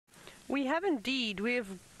We have indeed.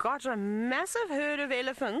 We've got a massive herd of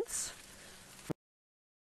elephants.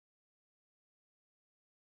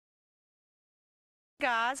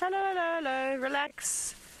 Guys, hello,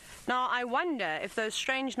 relax. Now, I wonder if those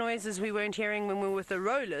strange noises we weren't hearing when we were with the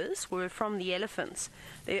rollers were from the elephants.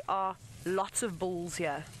 There are lots of bulls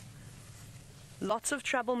here. Lots of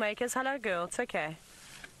troublemakers. Hello, girl, it's okay.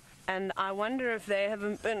 And I wonder if they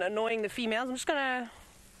haven't been annoying the females. I'm just gonna...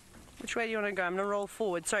 Which way do you want to go? I'm gonna roll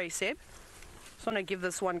forward. Sorry, Seb. Just want to give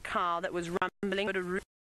this one cow that was rumbling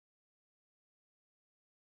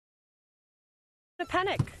a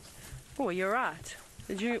panic. Oh, you're right.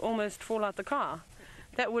 Did you almost fall out the car?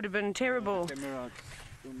 That would have been terrible.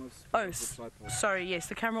 Oh, sorry, yes,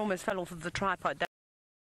 the camera almost fell off of the tripod.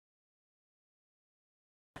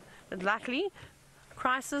 But luckily,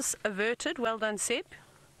 crisis averted. Well done, Seb.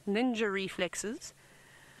 Ninja reflexes.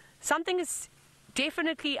 Something has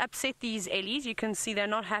definitely upset these Ellies. You can see they're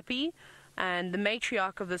not happy. And the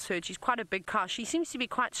matriarch of this herd, she's quite a big cow. She seems to be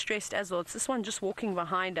quite stressed as well. It's this one just walking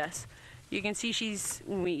behind us. You can see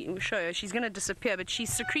we show her, she's going to disappear, but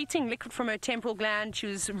she's secreting liquid from her temporal gland. She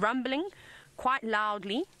was rumbling quite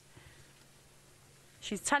loudly.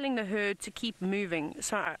 She's telling the herd to keep moving.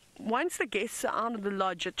 So once the guests are out of the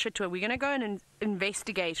lodge at Chitwa, we're going to go and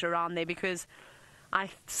investigate around there, because I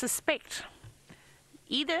suspect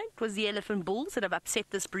either it was the elephant bulls that have upset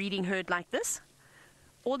this breeding herd like this,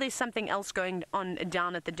 or there's something else going on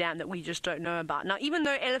down at the dam that we just don't know about. Now, even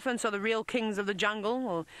though elephants are the real kings of the jungle,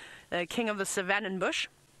 or the king of the savanna and bush,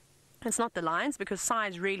 it's not the lions, because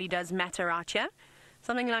size really does matter out here.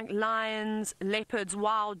 Something like lions, leopards,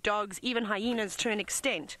 wild dogs, even hyenas to an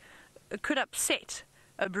extent, could upset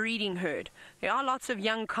a breeding herd. There are lots of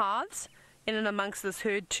young calves in and amongst this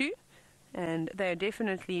herd too, and they're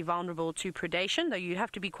definitely vulnerable to predation, though you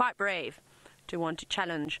have to be quite brave to want to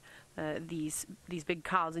challenge these big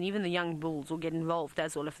cows, and even the young bulls will get involved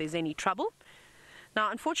as well if there's any trouble. Now,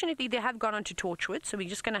 unfortunately, they have gone onto Torchwood, so we're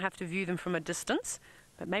just going to have to view them from a distance.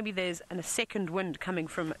 But maybe there's a second wind coming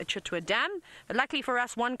from a Chitwa dam. But luckily for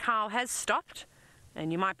us, one cow has stopped,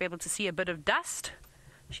 and you might be able to see a bit of dust.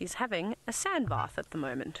 She's having a sand bath at the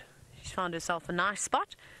moment. She's found herself a nice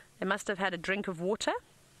spot. They must have had a drink of water.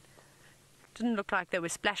 Didn't look like they were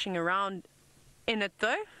splashing around in it,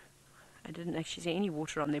 though. I didn't actually see any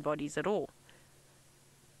water on their bodies at all.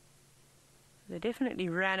 They definitely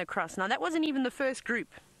ran across. Now, that wasn't even the first group.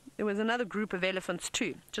 There was another group of elephants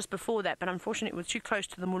too, just before that, but unfortunately it was too close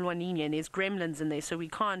to the Mulwanini, and there's gremlins in there, so we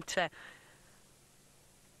can't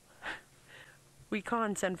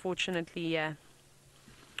unfortunately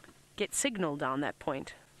get signal down that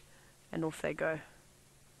point. And off they go.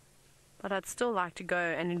 But I'd still like to go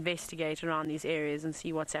and investigate around these areas and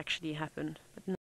see what's actually happened. But no.